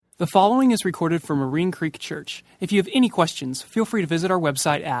The following is recorded for Marine Creek Church. If you have any questions, feel free to visit our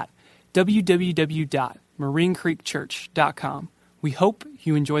website at www.marinecreekchurch.com. We hope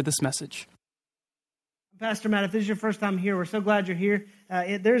you enjoy this message. Pastor Matt, if this is your first time here, we're so glad you're here.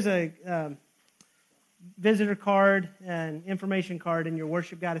 There's a visitor card and information card in your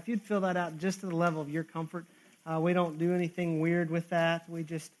worship guide. If you'd fill that out just to the level of your comfort. We don't do anything weird with that. We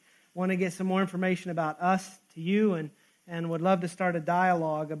just want to get some more information about us to you and would love to start a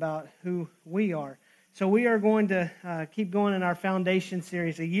dialogue about who we are. So we are going to keep going in our foundation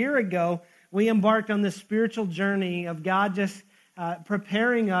series. A year ago, we embarked on this spiritual journey of God just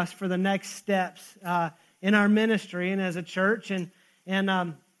preparing us for the next steps in our ministry and as a church.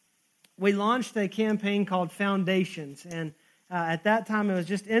 And we launched a campaign called Foundations. And at that time, it was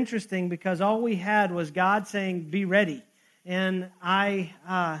just interesting because all we had was God saying, "Be ready." And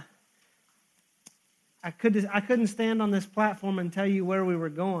I couldn't stand on this platform and tell you where we were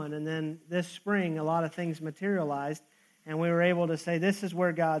going. And then this spring, a lot of things materialized, and we were able to say, this is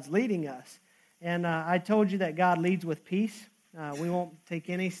where God's leading us. And I told you that God leads with peace. We won't take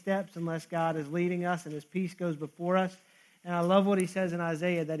any steps unless God is leading us and His peace goes before us. And I love what He says in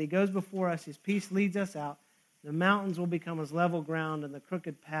Isaiah, that He goes before us, His peace leads us out. The mountains will become as level ground, and the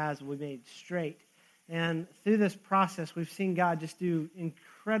crooked paths will be made straight. And through this process, we've seen God just do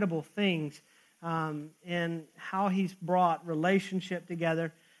incredible things. And how He's brought relationship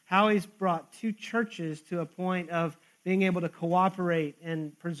together, how He's brought two churches to a point of being able to cooperate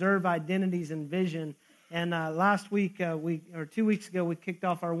and preserve identities and vision. And last week, 2 weeks ago, we kicked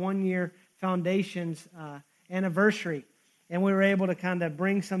off our 1-year Foundations anniversary. And we were able to kind of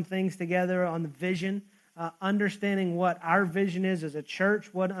bring some things together on the vision, understanding what our vision is as a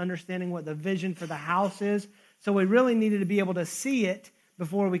church, understanding what the vision for the house is. So we really needed to be able to see it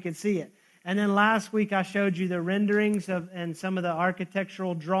before we could see it. And then last week I showed you the renderings and some of the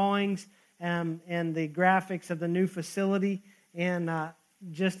architectural drawings and the graphics of the new facility. And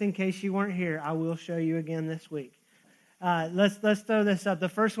just in case you weren't here, I will show you again this week. Let's throw this up. The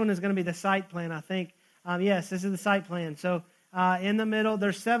first one is going to be the site plan, I think. Yes, this is the site plan. So in the middle,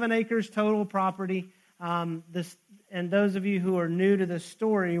 there's 7 acres total property. And those of you who are new to the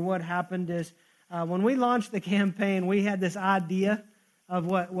story, what happened is when we launched the campaign, we had this idea of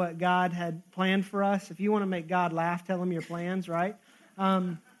what God had planned for us. If you want to make God laugh, tell Him your plans, right?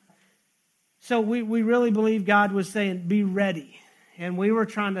 So we really believe God was saying, be ready. And we were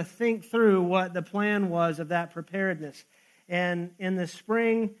trying to think through what the plan was of that preparedness. And in the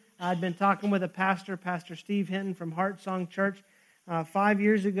spring, I'd been talking with a pastor, Pastor Steve Hinton from Heart Song Church. 5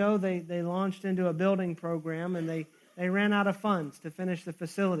 years ago, they launched into a building program, and they ran out of funds to finish the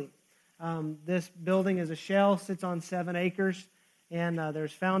facility. This building is a shell, sits on 7 acres. And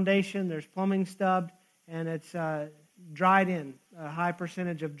there's foundation, there's plumbing stubbed, and it's dried in, a high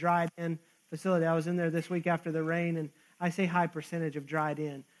percentage of dried in facility. I was in there this week after the rain, and I say high percentage of dried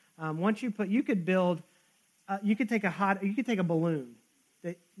in. Once you could take a balloon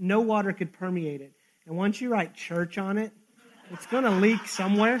that no water could permeate it, and once you write church on it, it's going to leak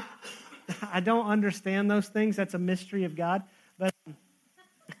somewhere. I don't understand those things. That's a mystery of God. But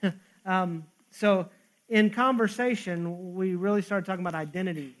so. In conversation, we really started talking about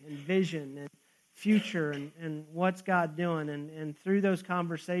identity and vision and future and what's God doing. And through those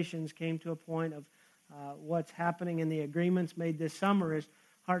conversations came to a point of what's happening in the agreements made this summer is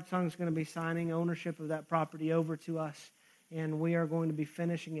Heart Song is going to be signing ownership of that property over to us. And we are going to be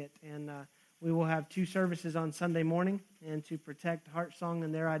finishing it. And we will have 2 services on Sunday morning. And to protect Heart Song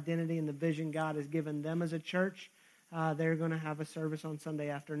and their identity and the vision God has given them as a church, they're going to have a service on Sunday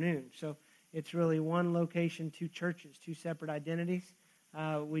afternoon. So it's really 1 location, 2 churches, 2 separate identities.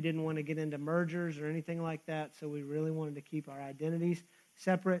 We didn't want to get into mergers or anything like that, so we really wanted to keep our identities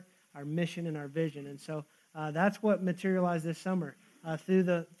separate, our mission and our vision. And so that's what materialized this summer. Through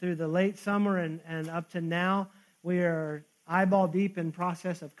the late summer and up to now, we are eyeball deep in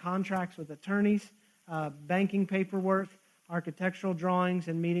process of contracts with attorneys, banking paperwork, architectural drawings,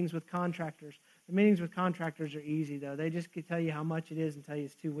 and meetings with contractors. The meetings with contractors are easy, though. They just can tell you how much it is and tell you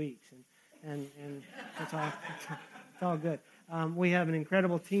it's 2 weeks. And that's all. It's all good. We have an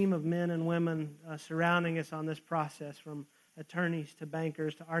incredible team of men and women surrounding us on this process, from attorneys to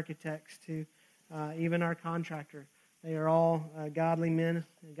bankers to architects to even our contractor. They are all godly men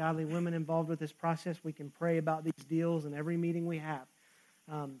and godly women involved with this process. We can pray about these deals in every meeting we have.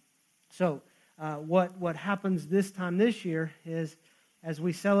 What happens this time this year is, as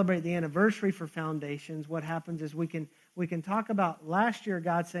we celebrate the anniversary for Foundations, what happens is we can talk about last year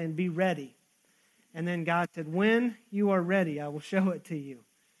God saying, be ready. And then God said, when you are ready, I will show it to you.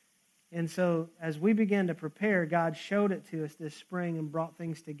 And so as we began to prepare, God showed it to us this spring and brought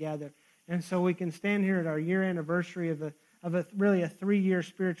things together. And so we can stand here at our year anniversary of really a 3-year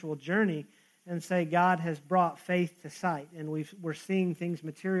spiritual journey and say God has brought faith to sight, and we're seeing things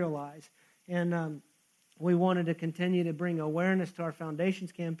materialize. And we wanted to continue to bring awareness to our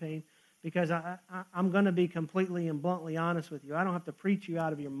Foundations campaign, because I'm going to be completely and bluntly honest with you. I don't have to preach you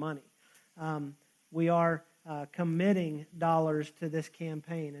out of your money. We are committing dollars to this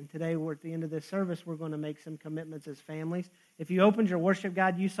campaign. And today, we're at the end of this service, we're going to make some commitments as families. If you opened your worship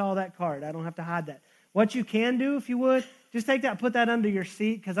guide, you saw that card. I don't have to hide that. What you can do, if you would, just take that, put that under your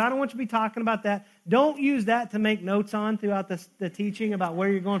seat, because I don't want you to be talking about that. Don't use that to make notes on throughout the teaching about where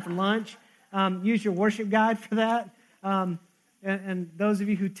you're going for lunch. Use your worship guide for that. And those of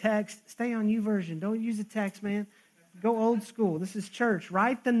you who text, stay on YouVersion. Don't use a text, man. Go old school. This is church.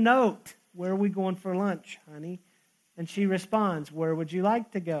 Write the note. Where are we going for lunch, honey? And she responds, where would you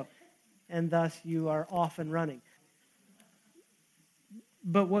like to go? And thus you are off and running.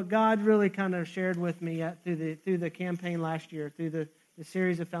 But what God really kind of shared with me through the campaign last year, through the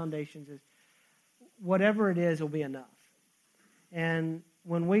series of Foundations, is whatever it is will be enough. And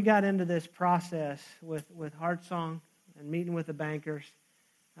when we got into this process with Heartsong and meeting with the bankers,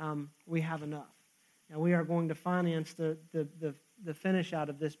 we have enough. And we are going to finance the finish out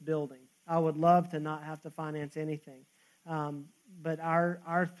of this building. I would love to not have to finance anything. But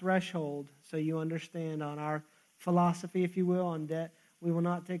our threshold, so you understand, on our philosophy, if you will, on debt, we will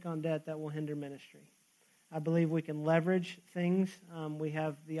not take on debt that will hinder ministry. I believe we can leverage things. We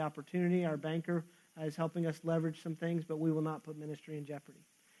have the opportunity. Our banker is helping us leverage some things, but we will not put ministry in jeopardy.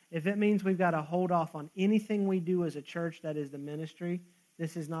 If it means we've got to hold off on anything we do as a church that is the ministry,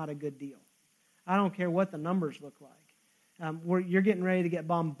 this is not a good deal. I don't care what the numbers look like. You're getting ready to get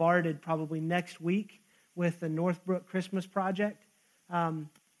bombarded probably next week with the Northbrook Christmas Project.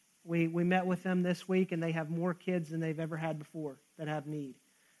 We met with them this week, and they have more kids than they've ever had before that have need.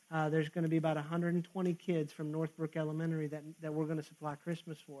 There's going to be about 120 kids from Northbrook Elementary that we're going to supply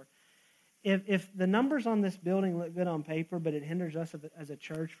Christmas for. If the numbers on this building look good on paper, but it hinders us as a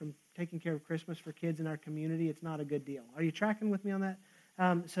church from taking care of Christmas for kids in our community, it's not a good deal. Are you tracking with me on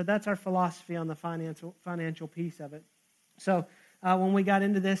that? So that's our philosophy on the financial piece of it. So when we got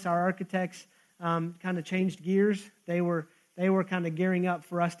into this, our architects kind of changed gears. They were kind of gearing up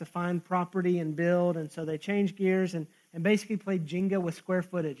for us to find property and build, and so they changed gears and basically played Jenga with square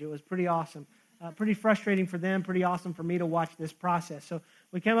footage. It was pretty awesome. Pretty frustrating for them, pretty awesome for me to watch this process. So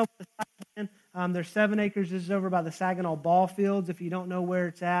we came up with a site plan. There's 7 acres. This is over by the Saginaw Ball Fields, if you don't know where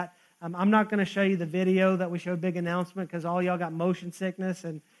it's at. I'm not going to show you the video that we showed, big announcement, because all y'all got motion sickness,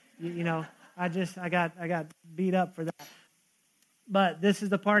 and I got beat up for that. But this is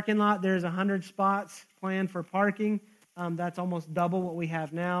the parking lot. There's 100 spots planned for parking. That's almost double what we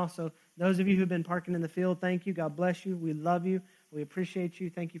have now. So those of you who've been parking in the field, thank you. God bless you. We love you. We appreciate you.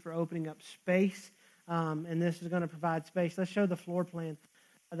 Thank you for opening up space. And this is going to provide space. Let's show the floor plan.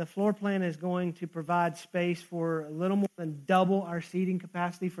 The floor plan is going to provide space for a little more than double our seating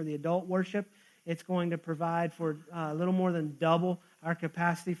capacity for the adult worship. It's going to provide for a little more than double our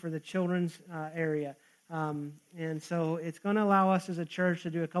capacity for the children's area. And so it's going to allow us as a church to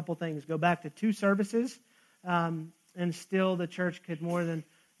do a couple things. Go back to 2 services, and still the church could more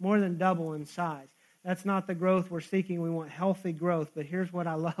than double in size. That's not the growth we're seeking. We want healthy growth. But here's what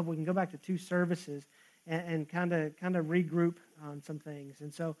I love. We can go back to 2 services and kind of regroup on some things.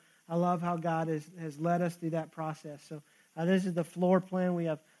 And so I love how God has led us through that process. So this is the floor plan. We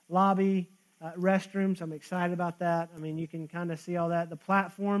have lobby, restrooms. I'm excited about that. I mean, you can kind of see all that. The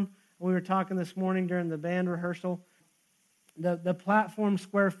platform, we were talking this morning during the band rehearsal. The platform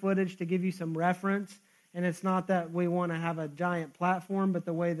square footage, to give you some reference, and it's not that we want to have a giant platform, but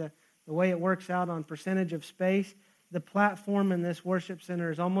the way it works out on percentage of space, the platform in this worship center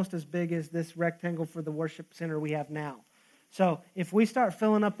is almost as big as this rectangle for the worship center we have now. So if we start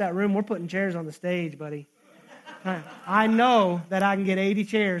filling up that room, we're putting chairs on the stage, buddy. I know that I can get 80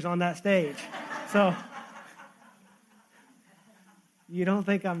 chairs on that stage. So you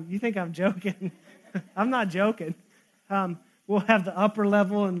think I'm joking? I'm not joking. We'll have the upper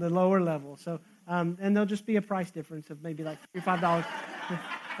level and the lower level. So and there'll just be a price difference of maybe like $5,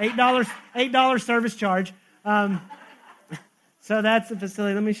 $8 service charge. So that's the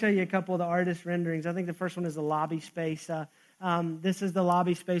facility. Let me show you a couple of the artist renderings. I think the first one is the lobby space. This is the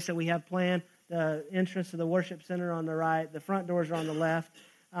lobby space that we have planned. The entrance to the worship center on the right. The front doors are on the left.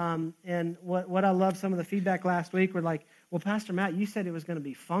 And what I love, some of the feedback last week were like, well, Pastor Matt, you said it was going to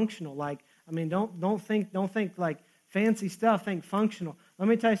be functional. Like, I mean, don't think like fancy stuff. Think functional. Let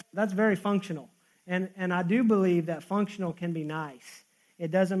me tell you, that's very functional. And I do believe that functional can be nice. It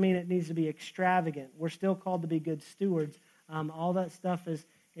doesn't mean it needs to be extravagant. We're still called to be good stewards. All that stuff is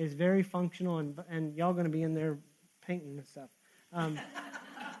very functional, and y'all going to be in there painting and stuff. I'm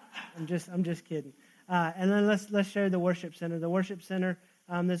just kidding. And then let's show the worship center. The worship center,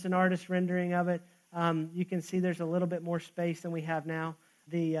 there's an artist rendering of it. You can see there's a little bit more space than we have now.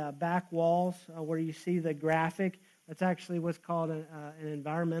 The back walls where you see the graphic, that's actually what's called an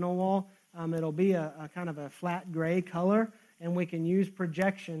environmental wall. It'll be a kind of a flat gray color, and we can use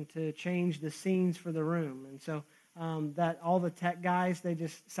projection to change the scenes for the room. And so that all the tech guys, they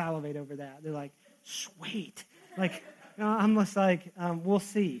just salivate over that. They're like, sweet. Like, I'm just like, we'll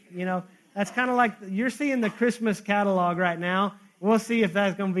see. That's kind of like you're seeing the Christmas catalog right now. We'll see if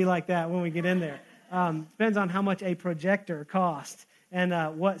that's going to be like that when we get in there. Depends on how much a projector costs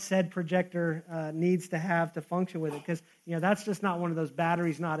and what said projector needs to have to function with it. Because, that's just not one of those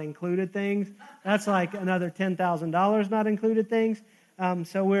batteries not included things. That's like another $10,000 not included things.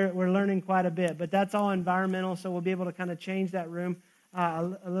 So we're learning quite a bit. But that's all environmental, so we'll be able to kind of change that room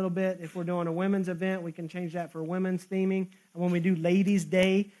a little bit. If we're doing a women's event, we can change that for women's theming. And when we do Ladies'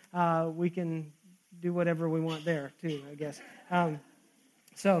 Day, we can do whatever we want there, too, I guess.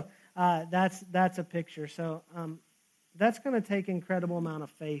 So that's a picture. So that's going to take incredible amount of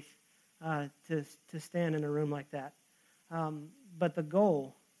faith to stand in a room like that. But the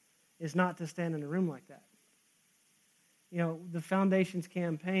goal is not to stand in a room like that. The Foundations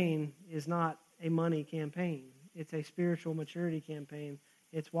campaign is not a money campaign. It's a spiritual maturity campaign.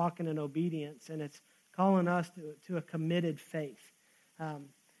 It's walking in obedience, and it's calling us to a committed faith.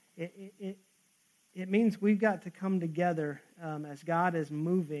 It means we've got to come together as God is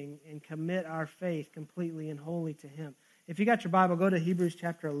moving and commit our faith completely and wholly to Him. If you got your Bible, go to Hebrews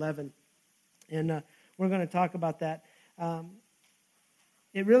chapter 11, and we're going to talk about that.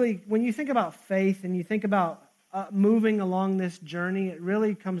 It really, when you think about faith and you think about moving along this journey, it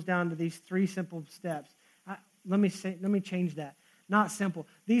really comes down to these three simple steps. Let me change that. Not simple.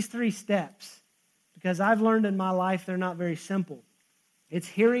 These three steps, because I've learned in my life they're not very simple. It's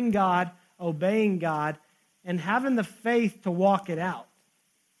hearing God, obeying God, and having the faith to walk it out.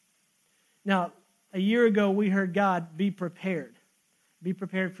 Now, a year ago we heard God, be prepared. Be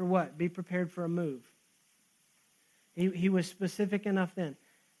prepared for what? Be prepared for a move. He was specific enough then.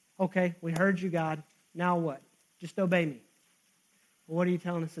 Okay, we heard you, God. Now what? Just obey me. Well, what are you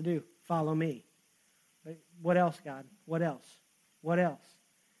telling us to do? Follow me. What else, God? What else? What else?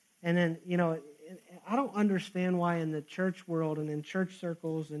 And then, I don't understand why in the church world and in church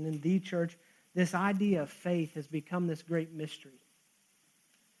circles and in the church, this idea of faith has become this great mystery.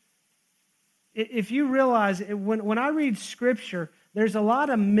 If you realize, when I read Scripture, there's a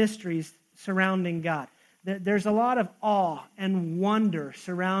lot of mysteries surrounding God. There's a lot of awe and wonder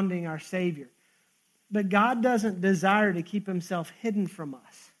surrounding our Savior. But God doesn't desire to keep Himself hidden from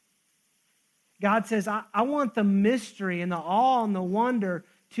us. God says, I want the mystery and the awe and the wonder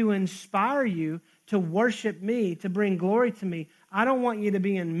to inspire you to worship me, to bring glory to me. I don't want you to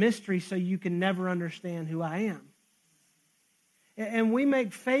be in mystery so you can never understand who I am. And we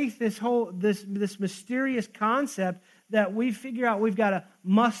make faith this mysterious concept that we figure out we've got to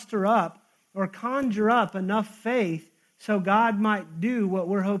muster up or conjure up enough faith so God might do what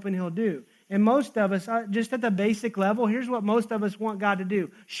we're hoping He'll do. And most of us, just at the basic level, here's what most of us want God to do.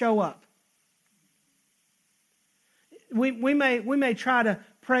 Show up. We may try to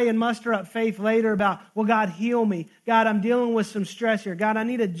pray and muster up faith later about, well, God, heal me. God, I'm dealing with some stress here. God, I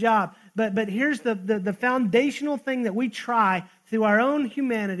need a job. But here's the foundational thing that we try through our own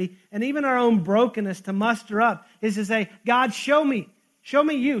humanity and even our own brokenness to muster up is to say, God, show me. Show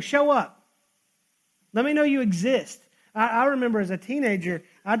me you. Show up. Let me know you exist. I remember as a teenager,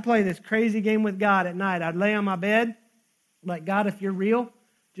 I'd play this crazy game with God at night. I'd lay on my bed, like, God, if you're real,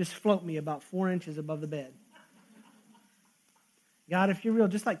 just float me about 4 inches above the bed. God, if you're real,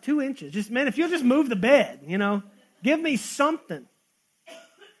 just like 2 inches. If you'll just move the bed, give me something.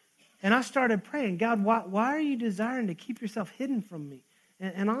 And I started praying, God, why are you desiring to keep yourself hidden from me?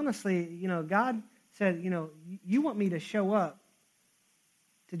 And honestly, God said, you want me to show up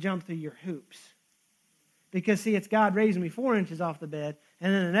to jump through your hoops. Because, see, it's God raising me 4 inches off the bed,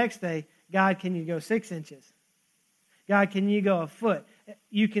 and then the next day, God, can you go 6 inches? God, can you go a foot?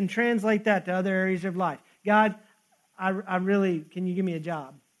 You can translate that to other areas of life. God, I really, can you give me a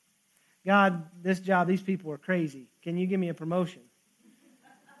job? God, this job, these people are crazy. Can you give me a promotion?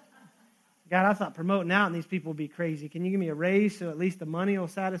 God, I thought promoting out and these people would be crazy. Can you give me a raise so at least the money will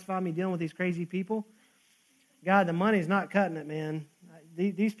satisfy me dealing with these crazy people? God, the money's not cutting it, man.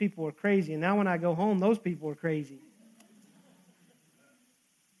 These people are crazy. And now when I go home, those people are crazy.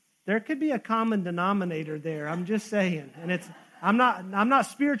 There could be a common denominator there. I'm just saying. And I'm not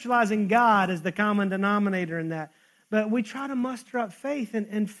spiritualizing God as the common denominator in that. But we try to muster up faith,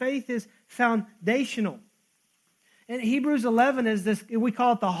 and faith is foundational. And Hebrews 11 is this, we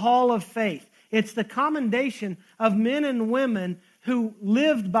call it the hall of faith. It's the commendation of men and women who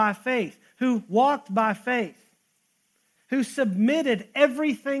lived by faith, who walked by faith, who submitted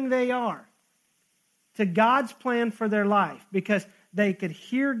everything they are to God's plan for their life because they could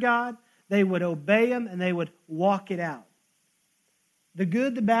hear God, they would obey Him, and they would walk it out. The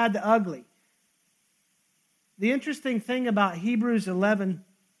good, the bad, the ugly. The interesting thing about Hebrews 11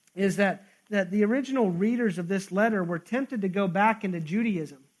 is that the original readers of this letter were tempted to go back into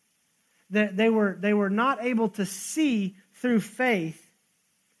Judaism. That they were not able to see through faith,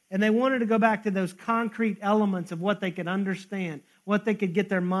 and they wanted to go back to those concrete elements of what they could understand, what they could get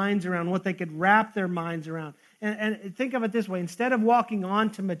their minds around, what they could wrap their minds around. And think of it this way. Instead of walking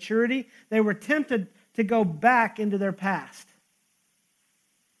on to maturity, they were tempted to go back into their past.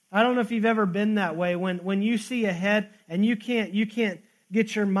 I don't know if you've ever been that way when you see ahead and you can't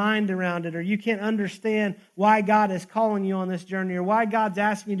get your mind around it, or you can't understand why God is calling you on this journey, or why God's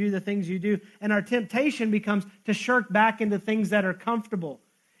asking you to do the things you do. And our temptation becomes to shirk back into things that are comfortable.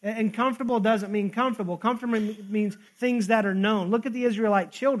 And comfortable doesn't mean comfortable. Comfortable means things that are known. Look at the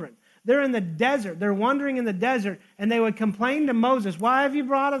Israelite children. They're in the desert. They're wandering in the desert, and they would complain to Moses, "Why have you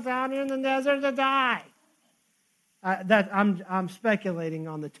brought us out here in the desert to die?" I'm speculating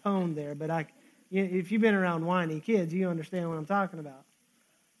on the tone there, but if you've been around whiny kids, you understand what I'm talking about.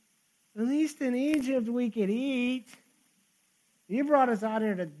 At least in Egypt we could eat. You brought us out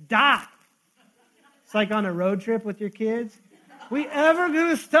here to die. It's like on a road trip with your kids. We ever going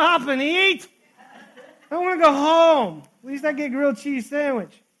to stop and eat? I want to go home. At least I get a grilled cheese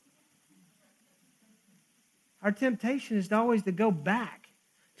sandwich. Our temptation is always to go back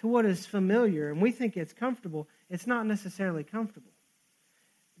to what is familiar, and we think it's comfortable. It's not necessarily comfortable.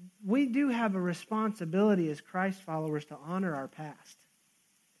 We do have a responsibility as Christ followers to honor our past,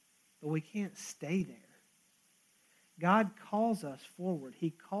 but we can't stay there. God calls us forward.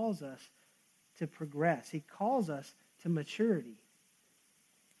 He calls us to progress. He calls us to maturity.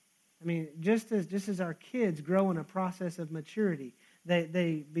 I mean, just as our kids grow in a process of maturity,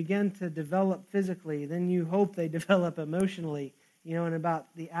 they begin to develop physically, then you hope they develop emotionally. And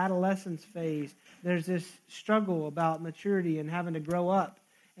about the adolescence phase, there's this struggle about maturity and having to grow up.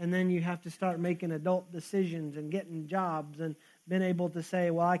 And then you have to start making adult decisions and getting jobs and being able to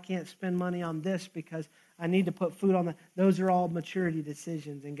say, well, I can't spend money on this because I need to put food on that. Those are all maturity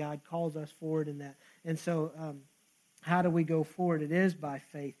decisions, and God calls us forward in that. And so how do we go forward? It is by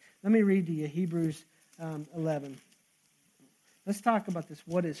faith. Let me read to you Hebrews 11. Let's talk about this.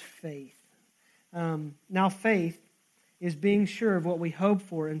 What is faith? Now faith is being sure of what we hope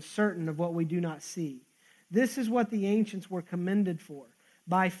for and certain of what we do not see. This is what the ancients were commended for.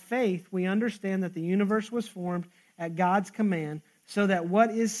 By faith, we understand that the universe was formed at God's command, so that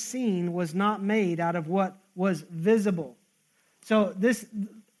what is seen was not made out of what was visible. So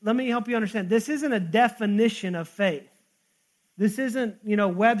let me help you understand. This isn't a definition of faith. This isn't,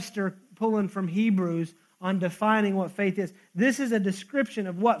 Webster pulling from Hebrews on defining what faith is. This is a description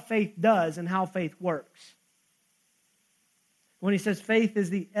of what faith does and how faith works. When he says faith is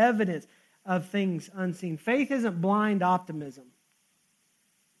the evidence of things unseen. Faith isn't blind optimism.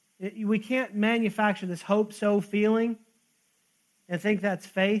 We can't manufacture this hope-so feeling and think that's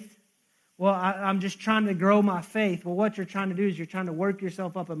faith. Well, I'm just trying to grow my faith. Well, what you're trying to do is you're trying to work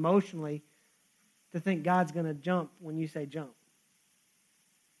yourself up emotionally to think God's going to jump when you say jump.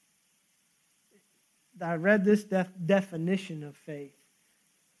 I read this definition of faith.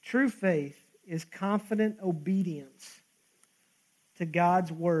 True faith is confident obedience to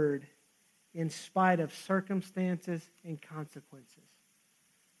God's word in spite of circumstances and consequences.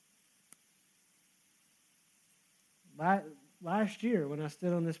 Last year, when I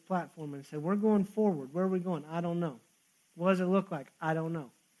stood on this platform and said, we're going forward, where are we going? I don't know. What does it look like? I don't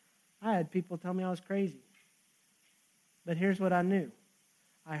know. I had people tell me I was crazy. But here's what I knew.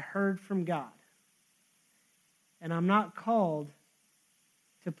 I heard from God. And I'm not called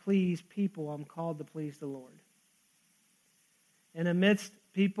to please people. I'm called to please the Lord. And amidst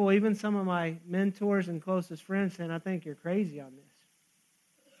people, even some of my mentors and closest friends saying, I think you're crazy on this.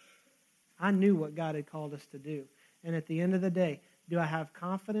 I knew what God had called us to do. And at the end of the day, do I have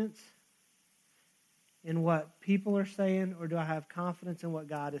confidence in what people are saying, or do I have confidence in what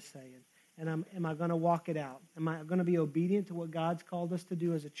God is saying? And am I going to walk it out? Am I going to be obedient to what God's called us to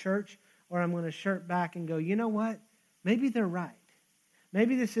do as a church? Or I'm going to shirk back and go, you know what? Maybe they're right.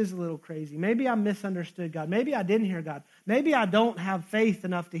 Maybe this is a little crazy. Maybe I misunderstood God. Maybe I didn't hear God. Maybe I don't have faith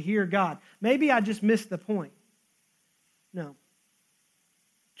enough to hear God. Maybe I just missed the point. No.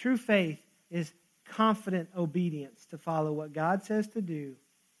 True faith is confident obedience to follow what God says to do,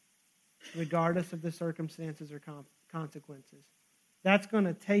 regardless of the circumstances or consequences. That's going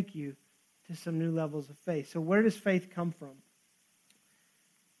to take you to some new levels of faith. So where does faith come from?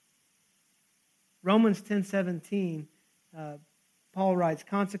 Romans 10:17, Paul writes,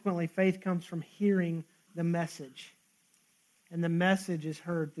 consequently, faith comes from hearing the message. And the message is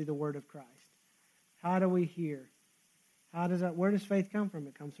heard through the word of Christ. How do we hear? Where does faith come from?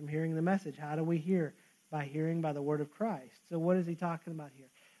 It comes from hearing the message. How do we hear? By hearing by the word of Christ. So what is he talking about here?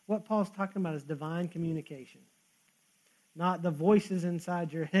 What Paul's talking about is divine communication. Not the voices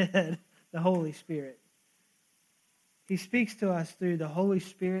inside your head, the Holy Spirit. He speaks to us through the Holy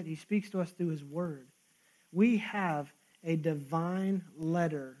Spirit. He speaks to us through his word. We have a divine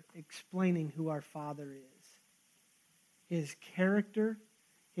letter explaining who our Father is. His character,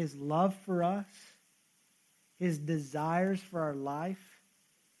 his love for us, his desires for our life.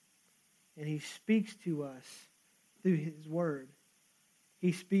 And he speaks to us through his word.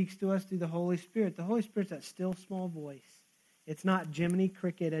 He speaks to us through the Holy Spirit. The Holy Spirit's that still small voice. It's not Jiminy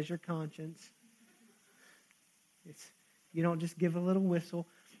Cricket as your conscience. You don't just give a little whistle.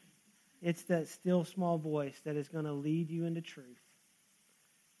 It's that still small voice that is going to lead you into truth.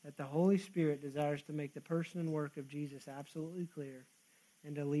 That the Holy Spirit desires to make the person and work of Jesus absolutely clear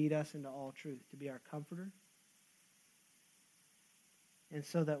and to lead us into all truth, to be our comforter. And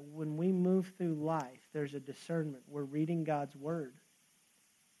so that when we move through life, there's a discernment. We're reading God's word.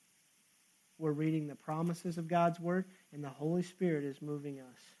 We're reading the promises of God's word, and the Holy Spirit is moving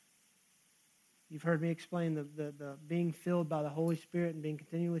us. You've heard me explain the being filled by the Holy Spirit and being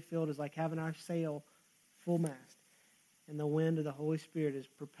continually filled is like having our sail full mast. And the wind of the Holy Spirit is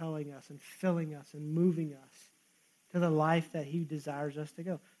propelling us and filling us and moving us to the life that he desires us to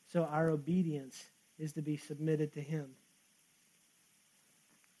go. So our obedience is to be submitted to him.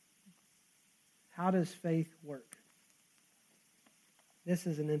 How does faith work? This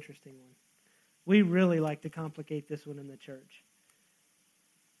is an interesting one. We really like to complicate this one in the church.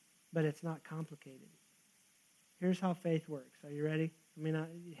 But it's not complicated. Here's how faith works. Are you ready?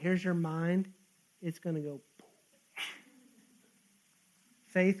 Here's your mind. It's going to go.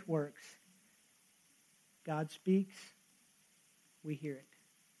 Faith works. God speaks. We hear it.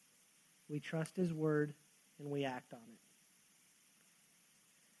 We trust his word, and we act on it.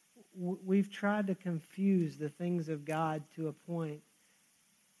 We've tried to confuse the things of God to a point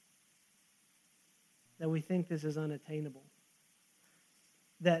that we think this is unattainable.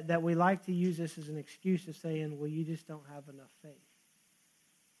 That we like to use this as an excuse of saying, well, you just don't have enough faith.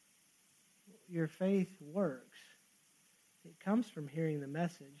 Your faith works. It comes from hearing the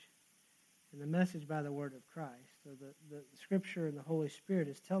message, and the message by the word of Christ. So the Scripture and the Holy Spirit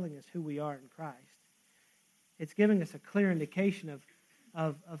is telling us who we are in Christ. It's giving us a clear indication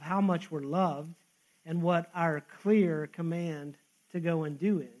of how much we're loved and what our clear command to go and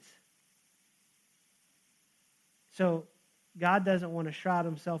do is. So God doesn't want to shroud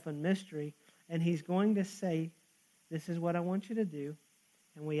himself in mystery, and he's going to say, this is what I want you to do,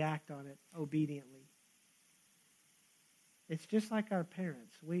 and we act on it obediently. It's just like our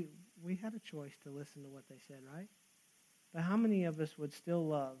parents. We had a choice to listen to what they said, right? But how many of us would still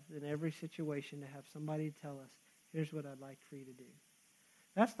love in every situation to have somebody tell us, here's what I'd like for you to do?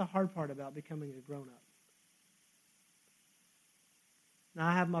 That's the hard part about becoming a grown-up. Now,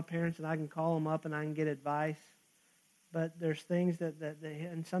 I have my parents, and I can call them up, and I can get advice. But there's things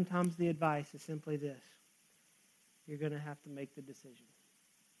and sometimes the advice is simply this. You're going to have to make the decision.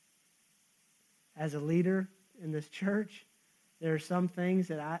 As a leader in this church, there are some things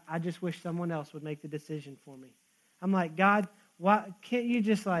that I just wish someone else would make the decision for me. I'm like, God, why can't you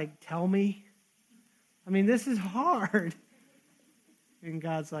just tell me? This is hard. And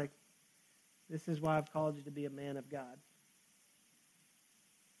God's like, this is why I've called you to be a man of God.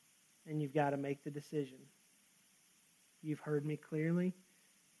 And you've got to make the decision. You've heard me clearly,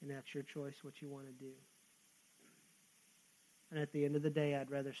 and that's your choice what you want to do. And at the end of the day, I'd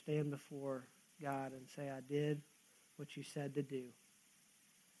rather stand before God and say, I did what you said to do.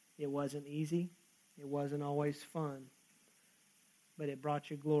 It wasn't easy. It wasn't always fun. But it brought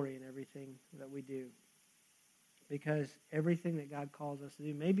you glory in everything that we do. Because everything that God calls us to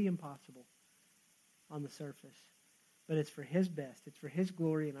do may be impossible on the surface. But it's for his best. It's for his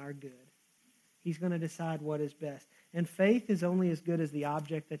glory and our good. He's going to decide what is best. And faith is only as good as the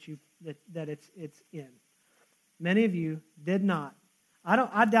object that it's in. Many of you did not.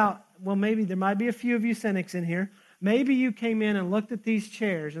 I doubt, well, maybe there might be a few of you cynics in here. Maybe you came in and looked at these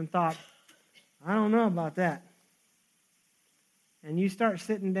chairs and thought, I don't know about that. And you start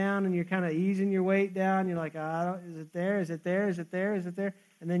sitting down and you're kind of easing your weight down. You're like, is it there? Is it there? Is it there? Is it there?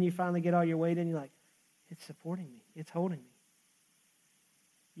 And then you finally get all your weight in, you're like, it's supporting me. It's holding me.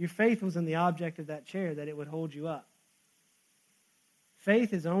 Your faith was in the object of that chair, that it would hold you up.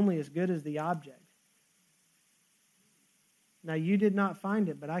 Faith is only as good as the object. Now, you did not find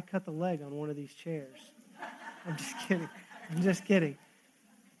it, but I cut the leg on one of these chairs. I'm just kidding. I'm just kidding.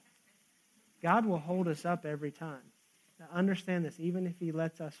 God will hold us up every time. Now, understand this. Even if He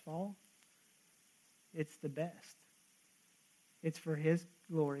lets us fall, it's the best. It's for His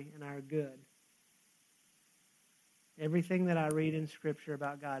glory and our good. Everything that I read in Scripture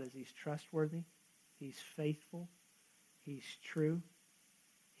about God is He's trustworthy, He's faithful, He's true,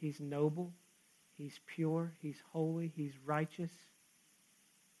 He's noble, He's pure, He's holy, He's righteous.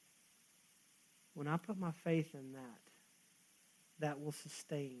 When I put my faith in that, that will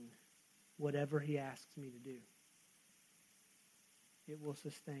sustain whatever He asks me to do. It will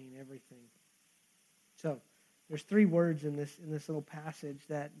sustain everything. So, there's 3 words in this little passage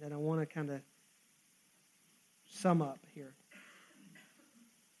that I want to kind of sum up here.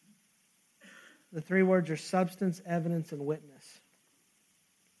 The 3 words are substance, evidence, and witness.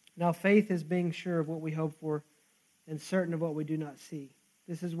 Now, faith is being sure of what we hope for and certain of what we do not see.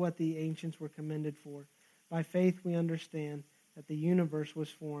 This is what the ancients were commended for. By faith we understand that the universe was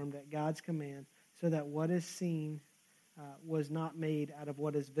formed at God's command, so that what is seen was not made out of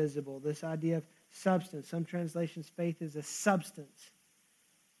what is visible. This idea of substance, some translations, faith is a substance.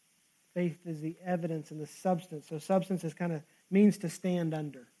 Faith is the evidence and the substance. So substance is kind of means to stand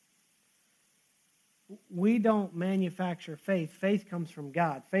under. We don't manufacture faith. Faith comes from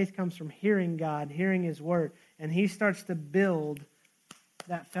God. Faith comes from hearing God, hearing His Word. And He starts to build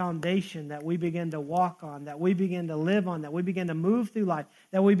that foundation that we begin to walk on, that we begin to live on, that we begin to move through life,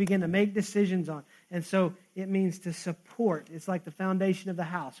 that we begin to make decisions on. And so it means to support. It's like the foundation of the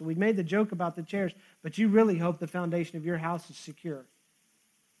house. We made the joke about the chairs, but you really hope the foundation of your house is secure.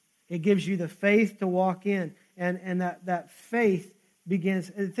 It gives you the faith to walk in. And that faith begins,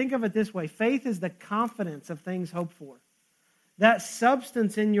 think of it this way, faith is the confidence of things hoped for. That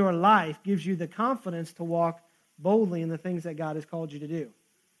substance in your life gives you the confidence to walk boldly in the things that God has called you to do.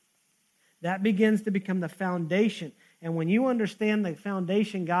 That begins to become the foundation. And when you understand the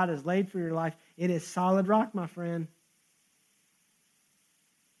foundation God has laid for your life, it is solid rock, my friend.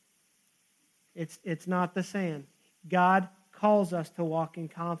 It's not the sand. God calls us to walk in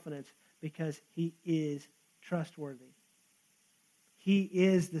confidence because He is trustworthy. He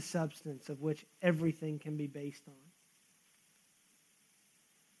is the substance of which everything can be based on.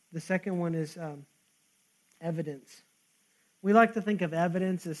 The second one is evidence. We like to think of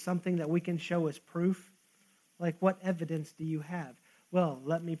evidence as something that we can show as proof. Like, what evidence do you have? Well,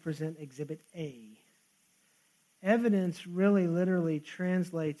 let me present Exhibit A. Evidence really literally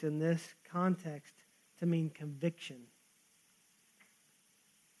translates in this context to mean conviction.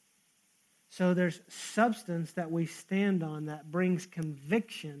 So there's substance that we stand on that brings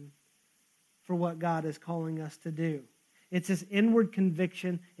conviction for what God is calling us to do. It's this inward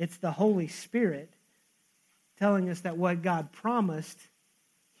conviction. It's the Holy Spirit telling us that what God promised,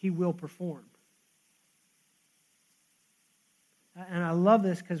 He will perform. And I love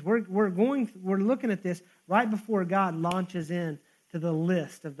this because we're looking at this right before God launches in to the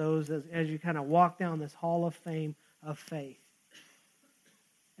list of those as you kind of walk down this hall of fame of faith.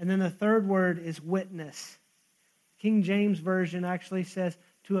 And then the third word is witness. King James Version actually says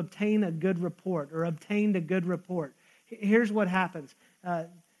to obtain a good report or obtained a good report. Here's what happens.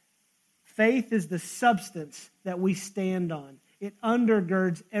 Faith is the substance that we stand on. It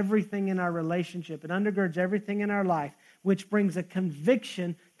undergirds everything in our relationship. It undergirds everything in our life, which brings a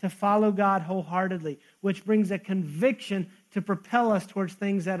conviction to follow God wholeheartedly, which brings a conviction to propel us towards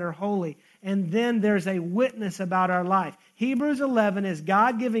things that are holy. And then there's a witness about our life. Hebrews 11 is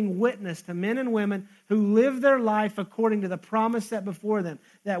God giving witness to men and women who live their life according to the promise set before them,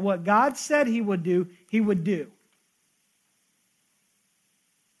 that what God said He would do, He would do.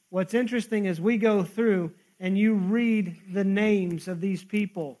 What's interesting is we go through and you read the names of these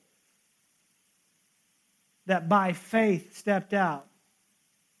people that by faith stepped out.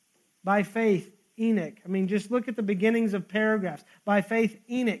 By faith, Enoch. I mean, just look at the beginnings of paragraphs. By faith,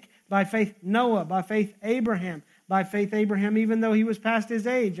 Enoch. By faith, Noah. By faith, Abraham. By faith, Abraham, even though he was past his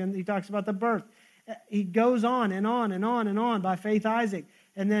age, and he talks about the birth. He goes on and on and on and on. By faith, Isaac.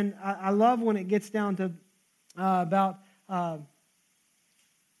 And then I love when it gets down to about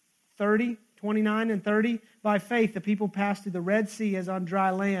 29 and 30. By faith, the people passed through the Red Sea as on dry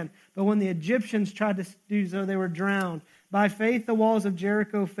land. But when the Egyptians tried to do so, they were drowned. By faith, the walls of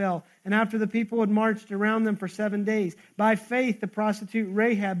Jericho fell. And after the people had marched around them for 7 days. By faith, the prostitute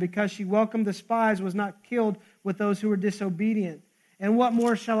Rahab, because she welcomed the spies, was not killed with those who were disobedient. And what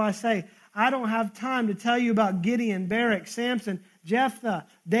more shall I say? I don't have time to tell you about Gideon, Barak, Samson, Jephthah,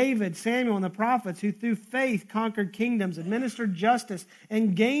 David, Samuel, and the prophets who through faith conquered kingdoms, administered justice,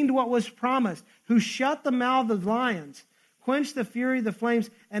 and gained what was promised, who shut the mouth of lions, quenched the fury of the flames,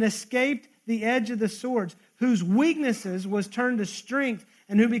 and escaped the edge of the swords, whose weaknesses was turned to strength,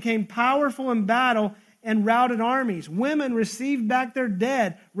 and who became powerful in battle and routed armies. Women received back their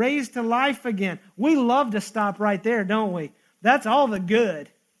dead, raised to life again. We love to stop right there, don't we? That's all the good.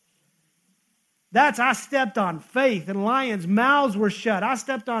 I stepped on faith and lions' mouths were shut. I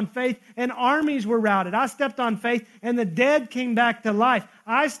stepped on faith and armies were routed. I stepped on faith and the dead came back to life.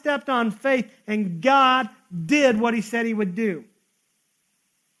 I stepped on faith and God did what He said He would do.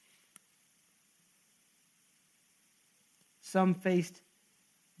 Some faced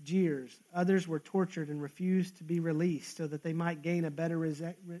jeers. Others were tortured and refused to be released so that they might gain a better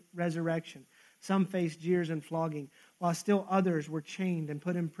resurrection. Some faced jeers and flogging, while still others were chained and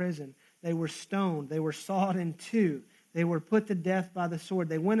put in prison. They were stoned. They were sawed in two. They were put to death by the sword.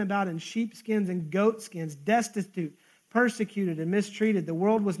 They went about in sheepskins and goatskins, destitute, persecuted, and mistreated. The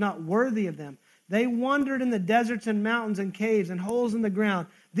world was not worthy of them. They wandered in the deserts and mountains and caves and holes in the ground.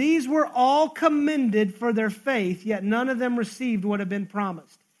 These were all commended for their faith, yet none of them received what had been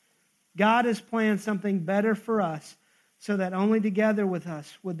promised. God has planned something better for us, so that only together with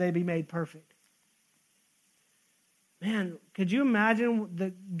us would they be made perfect. Man, could you imagine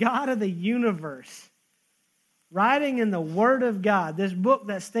the God of the universe writing in the Word of God, this book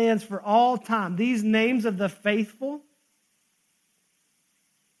that stands for all time, these names of the faithful,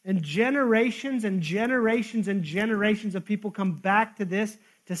 and generations and generations and generations of people come back to this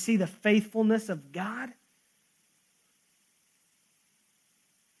to see the faithfulness of God?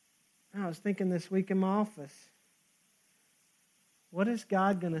 I was thinking this week in my office, what is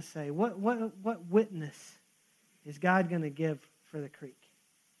God going to say? What witness is God going to give for the creek?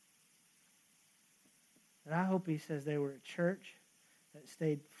 And I hope He says they were a church that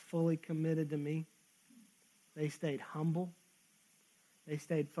stayed fully committed to me. They stayed humble. They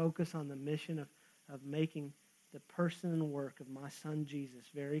stayed focused on the mission of making the person and work of my Son Jesus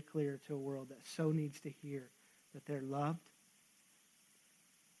very clear to a world that so needs to hear that they're loved.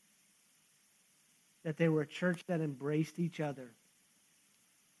 That they were a church that embraced each other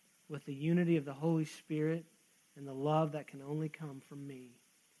with the unity of the Holy Spirit and the love that can only come from me.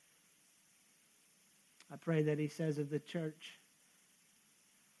 I pray that He says of the church,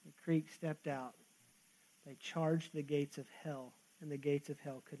 the creek stepped out. They charged the gates of hell, and the gates of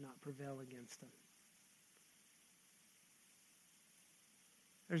hell could not prevail against them.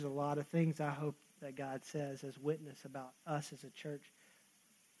 There's a lot of things I hope that God says as witness about us as a church.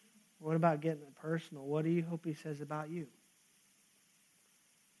 What about getting it personal? What do you hope He says about you?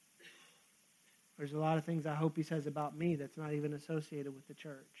 There's a lot of things I hope He says about me that's not even associated with the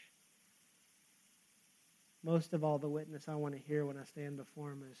church. Most of all, the witness I want to hear when I stand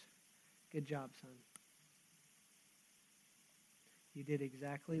before Him is, good job, son. You did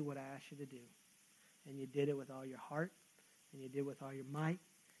exactly what I asked you to do. And you did it with all your heart. And you did it with all your might.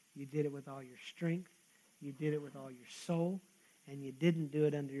 You did it with all your strength. You did it with all your soul. And you didn't do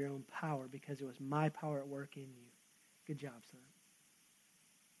it under your own power because it was my power at work in you. Good job, son.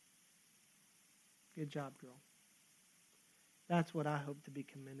 Good job, girl. That's what I hope to be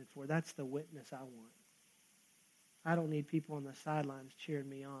commended for. That's the witness I want. I don't need people on the sidelines cheering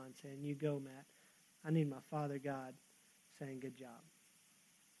me on, saying, you go, Matt. I need my Father God saying, good job.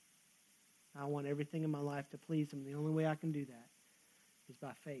 I want everything in my life to please Him. The only way I can do that is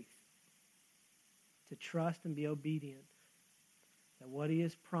by faith. To trust and be obedient that what He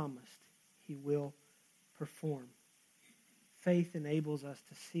has promised, He will perform. Faith enables us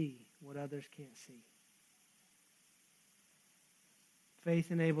to see what others can't see.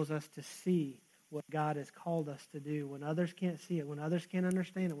 Faith enables us to see what God has called us to do when others can't see it, when others can't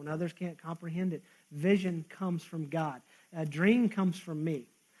understand it, when others can't comprehend it. Vision comes from God. A dream comes from me.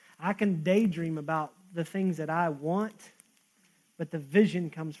 I can daydream about the things that I want, but the vision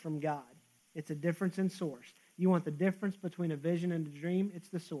comes from God. It's a difference in source. You want the difference between a vision and a dream? It's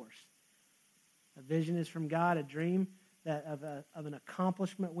the source. A vision is from God. A dream that of an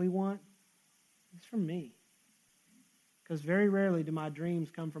accomplishment we want, it's from me. Because very rarely do my dreams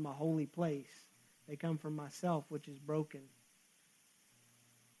come from a holy place. They come from myself, which is broken.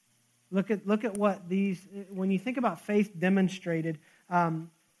 Look at what these, when you think about faith demonstrated,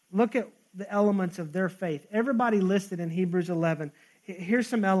 look at the elements of their faith. Everybody listed in Hebrews 11. Here's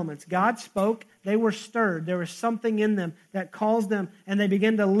some elements. God spoke. They were stirred. There was something in them that caused them, and they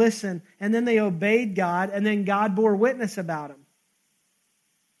began to listen. And then they obeyed God, and then God bore witness about them.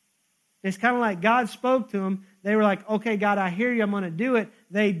 It's kind of like God spoke to them. they were like, okay, God, I hear you, I'm going to do it.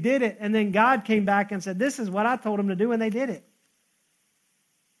 They did it, and then God came back and said, this is what I told them to do, and they did it.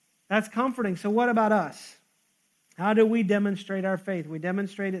 That's comforting. So what about us? How do we demonstrate our faith? We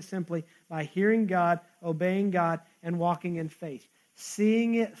demonstrate it simply by hearing God, obeying God, and walking in faith.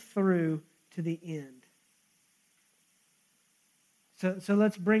 Seeing it through to the end. So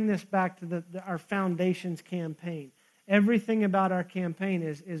let's bring this back to our Foundations campaign. Everything about our campaign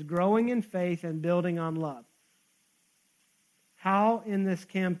is growing in faith and building on love. How in this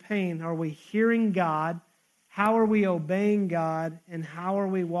campaign are we hearing God? How are we obeying God? And how are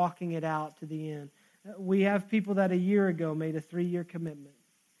we walking it out to the end? We have people that a year ago made a 3-year commitment.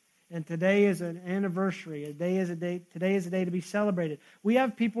 And today is an anniversary. Today is a day to be celebrated. We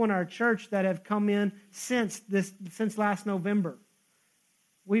have people in our church that have come in since last November.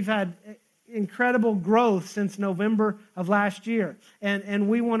 We've had incredible growth since November of last year. And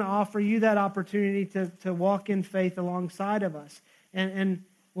we want to offer you that opportunity to walk in faith alongside of us. And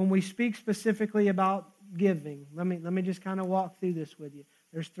when we speak specifically about giving, let me just kind of walk through this with you.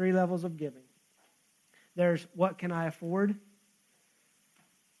 There's 3 levels of giving. There's what can I afford?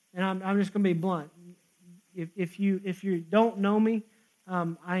 And I'm just going to be blunt. If you don't know me,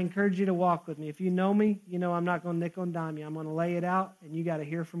 I encourage you to walk with me. If you know me, you know I'm not going to nickel and dime you. I'm going to lay it out, and you got to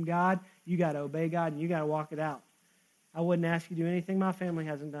hear from God. You got to obey God, and you got to walk it out. I wouldn't ask you to do anything my family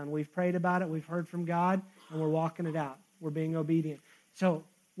hasn't done. We've prayed about it. We've heard from God, and we're walking it out. We're being obedient. So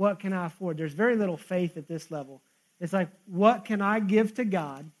what can I afford? There's very little faith at this level. It's like, what can I give to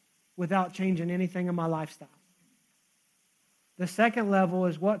God without changing anything in my lifestyle? The second level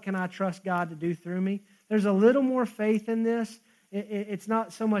is, what can I trust God to do through me? There's a little more faith in this. It's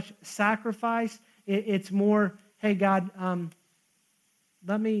not so much sacrifice. It's more, hey, God,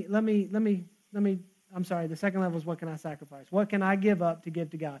 let me. I'm sorry. The second level is, what can I sacrifice? What can I give up to give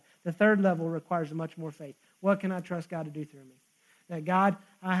to God? The third level requires much more faith. What can I trust God to do through me? That God,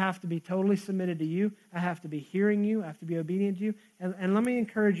 I have to be totally submitted to you. I have to be hearing you. I have to be obedient to you. And let me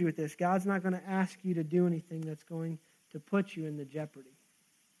encourage you with this. God's not going to ask you to do anything that's going to put you in the jeopardy.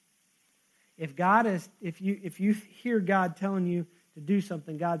 If you hear God telling you to do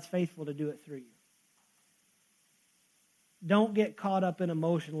something, God's faithful to do it through you. Don't get caught up in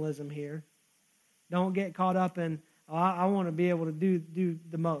emotionalism here. Don't get caught up in, I want to be able to do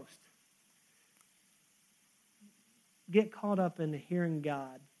the most. Get caught up in hearing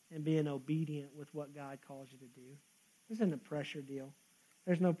God and being obedient with what God calls you to do. This isn't a pressure deal.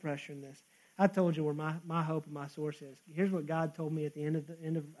 There's no pressure in this. I told you where my hope and my source is. Here's what God told me at the end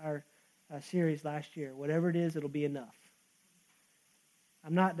of our series last year. Whatever it is, it'll be enough.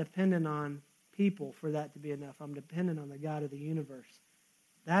 I'm not dependent on people for that to be enough. I'm dependent on the God of the universe.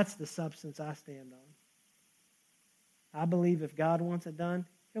 That's the substance I stand on. I believe if God wants it done,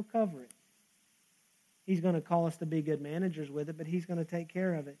 He'll cover it. He's going to call us to be good managers with it, but He's going to take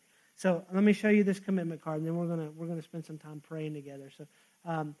care of it. So let me show you this commitment card, and then we're going to spend some time praying together. So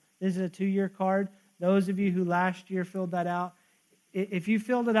this is a 2-year card. Those of you who last year filled that out, if you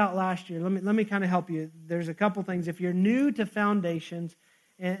filled it out last year, let me kind of help you. There's a couple things. If you're new to Foundations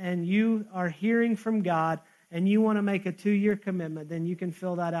and you are hearing from God and you want to make a 2-year commitment, then you can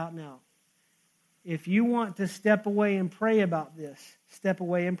fill that out now. If you want to step away and pray about this, step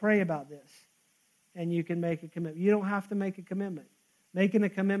away and pray about this. And you can make a commitment. You don't have to make a commitment. Making a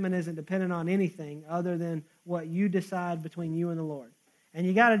commitment isn't dependent on anything other than what you decide between you and the Lord. And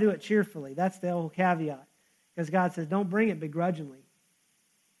you got to do it cheerfully. That's the whole caveat. Because God says, don't bring it begrudgingly.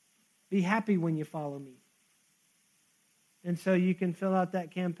 Be happy when you follow me. And so you can fill out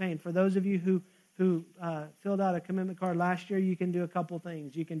that campaign. For those of you who filled out a commitment card last year, you can do a couple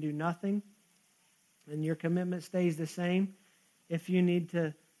things. You can do nothing, and your commitment stays the same. If you need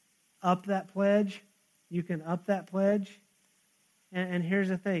to up that pledge, you can up that pledge. And here's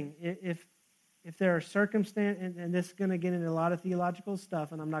the thing. If there are circumstances, and this is going to get into a lot of theological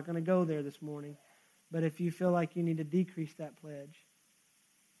stuff, and I'm not going to go there this morning, but if you feel like you need to decrease that pledge,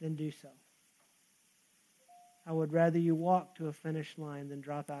 then do so. I would rather you walk to a finish line than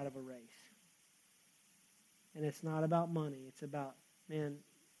drop out of a race. And it's not about money. It's about, man,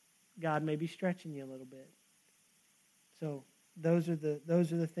 God may be stretching you a little bit. So those are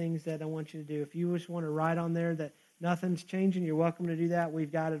the things that I want you to do. If you just want to write on there that nothing's changing, you're welcome to do that.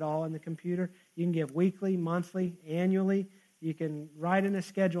 We've got it all in the computer. You can give weekly, monthly, annually. You can write in a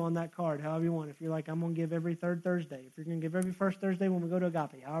schedule on that card, however you want. If you're like, I'm going to give every third Thursday. If you're going to give every first Thursday when we go to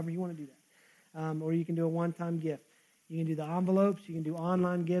Agape, however you want to do that. Or you can do a one-time gift. You can do the envelopes. You can do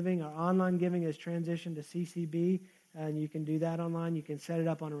online giving. Our online giving has transitioned to CCB, and you can do that online. You can set it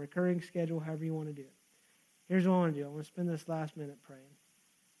up on a recurring schedule, however you want to do it. Here's what I want to do. I want to spend this last minute praying.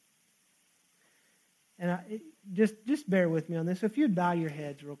 And just bear with me on this. So if you'd bow your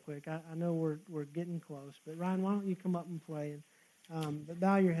heads real quick. I know we're getting close, but Ryan, why don't you come up and play? But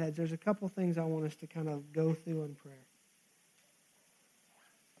bow your heads. There's a couple things I want us to kind of go through in prayer.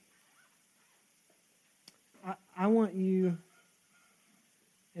 I want you,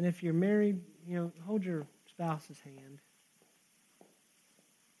 and if you're married, hold your spouse's hand.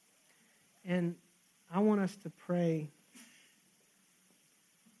 And I want us to pray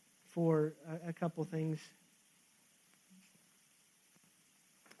for a couple things.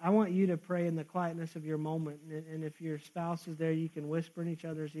 I want you to pray in the quietness of your moment. And if your spouse is there, you can whisper in each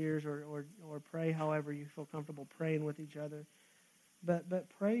other's ears or pray however you feel comfortable praying with each other. But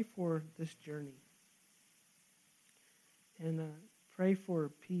pray for this journey. And pray for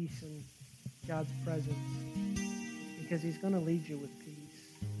peace and God's presence, because he's going to lead you with peace.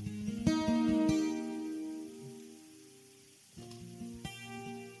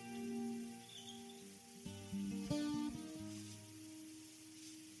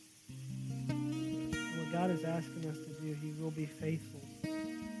 And what God is asking us to do, he will be faithful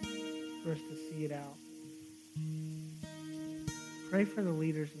for us to see it out. Pray for the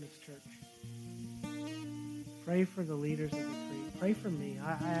leaders in this church. Pray for the leaders of the Creek. Pray for me.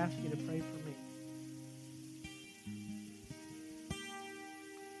 I ask you to pray for me.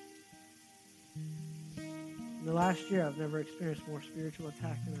 In the last year, I've never experienced more spiritual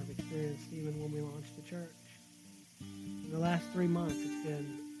attack than I've experienced even when we launched the church. In the last 3 months, it's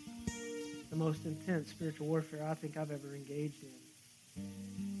been the most intense spiritual warfare I think I've ever engaged in.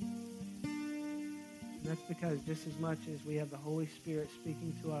 And that's because just as much as we have the Holy Spirit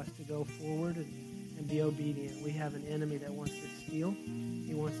speaking to us to go forward and be obedient, we have an enemy that wants to steal,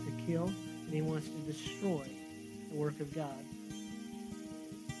 he wants to kill, and he wants to destroy the work of God.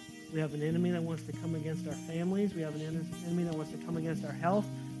 We have an enemy that wants to come against our families. We have an enemy that wants to come against our health.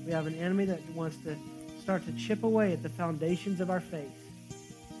 We have an enemy that wants to start to chip away at the foundations of our faith.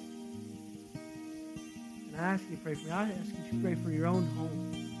 And I ask you to pray for me. I ask you to pray for your own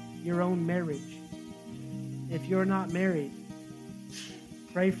home, your own marriage. If you're not married,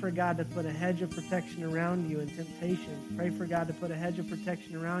 pray for God to put a hedge of protection around you in temptations. Pray for God to put a hedge of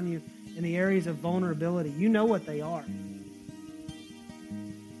protection around you in the areas of vulnerability. You know what they are.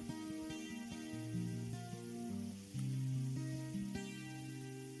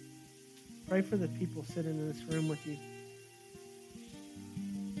 Pray for the people sitting in this room with you.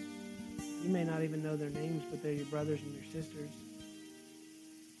 You may not even know their names, but they're your brothers and your sisters.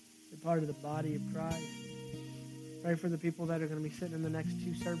 They're part of the body of Christ. Pray for the people that are going to be sitting in the next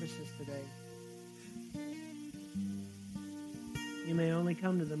 2 services today. You may only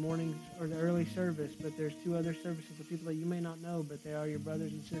come to the morning or the early service, but there's 2 other services of people that you may not know, but they are your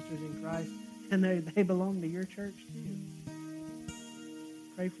brothers and sisters in Christ, and they belong to your church too.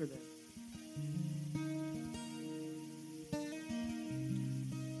 Pray for them.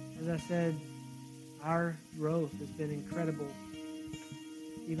 As I said, our growth has been incredible,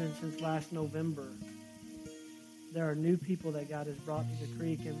 even since last November. There are new people that God has brought to the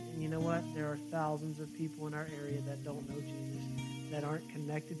Creek, and you know what? There are thousands of people in our area that don't know Jesus, that aren't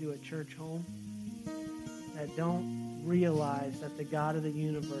connected to a church home, that don't realize that the God of the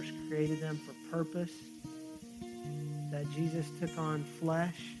universe created them for purpose, that Jesus took on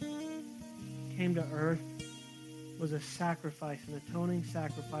flesh, came to earth, was a sacrifice, an atoning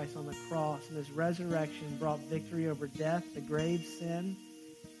sacrifice on the cross, and his resurrection brought victory over death, the grave, sin,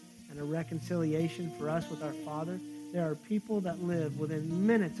 and a reconciliation for us with our Father. There are people that live within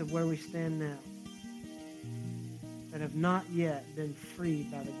minutes of where we stand now that have not yet been freed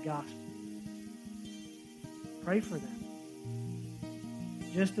by the gospel. Pray for them.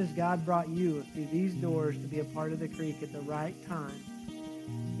 Just as God brought you through these doors to be a part of the Creek at the right time,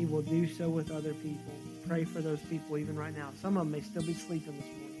 he will do so with other people. Pray for those people even right now. Some of them may still be sleeping this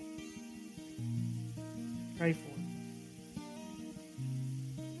morning. Pray for them.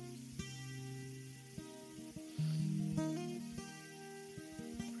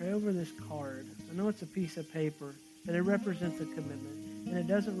 Pray over this card. I know it's a piece of paper, but it represents a commitment. And it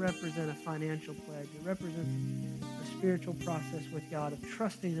doesn't represent a financial pledge. It represents a spiritual process with God of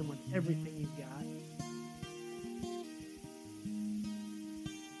trusting him with everything you've got.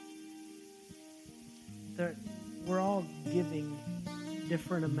 We're all giving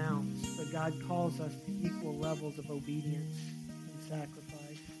different amounts, but God calls us to equal levels of obedience and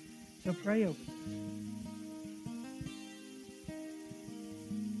sacrifice. So pray over this.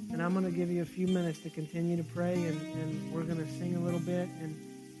 And I'm going to give you a few minutes to continue to pray, and we're going to sing a little bit. And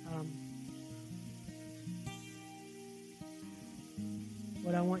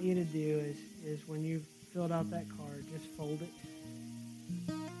what I want you to do is when you've filled out that card, just fold it.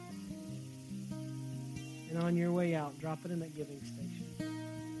 And on your way out, drop it in that giving station.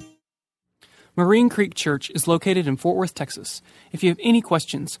 Marine Creek Church is located in Fort Worth, Texas. If you have any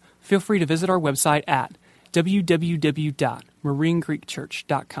questions, feel free to visit our website at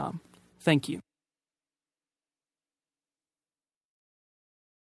www.marinecreekchurch.com. Thank you.